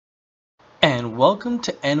And welcome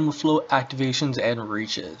to Animal Flow activations and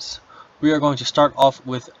reaches. We are going to start off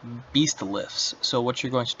with beast lifts. So what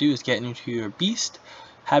you're going to do is get into your beast,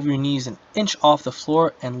 have your knees an inch off the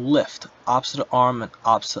floor and lift opposite arm and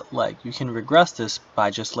opposite leg. You can regress this by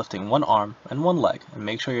just lifting one arm and one leg, and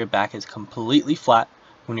make sure your back is completely flat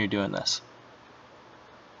when you're doing this.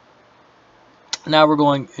 Now we're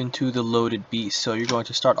going into the loaded beast. So you're going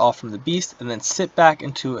to start off from the beast and then sit back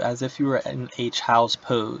into as if you were in a child's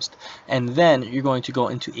pose. And then you're going to go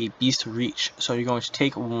into a beast reach. So you're going to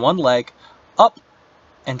take one leg up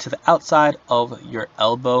and to the outside of your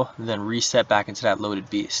elbow, then reset back into that loaded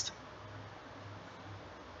beast.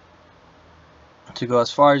 To go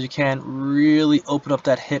as far as you can, really open up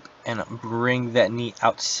that hip and bring that knee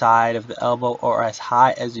outside of the elbow or as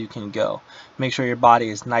high as you can go. Make sure your body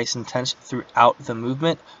is nice and tense throughout the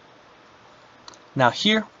movement. Now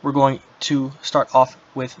here we're going to start off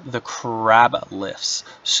with the crab lifts.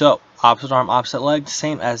 So opposite arm, opposite leg,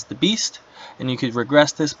 same as the beast, and you could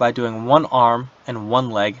regress this by doing one arm and one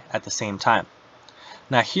leg at the same time.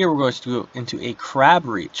 Now here we're going to go into a crab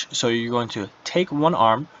reach. So you're going to take one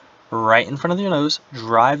arm right in front of your nose,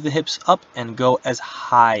 drive the hips up and go as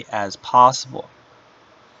high as possible.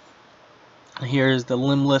 Here's the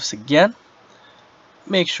limb lifts again.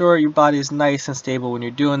 Make sure your body is nice and stable when you're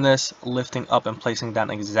doing this, lifting up and placing down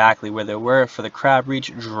exactly where they were. For the crab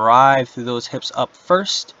reach, drive through those hips up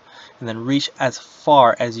first and then reach as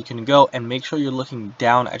far as you can go, and make sure you're looking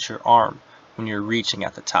down at your arm when you're reaching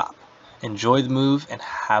at the top. Enjoy the move and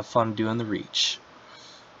have fun doing the reach.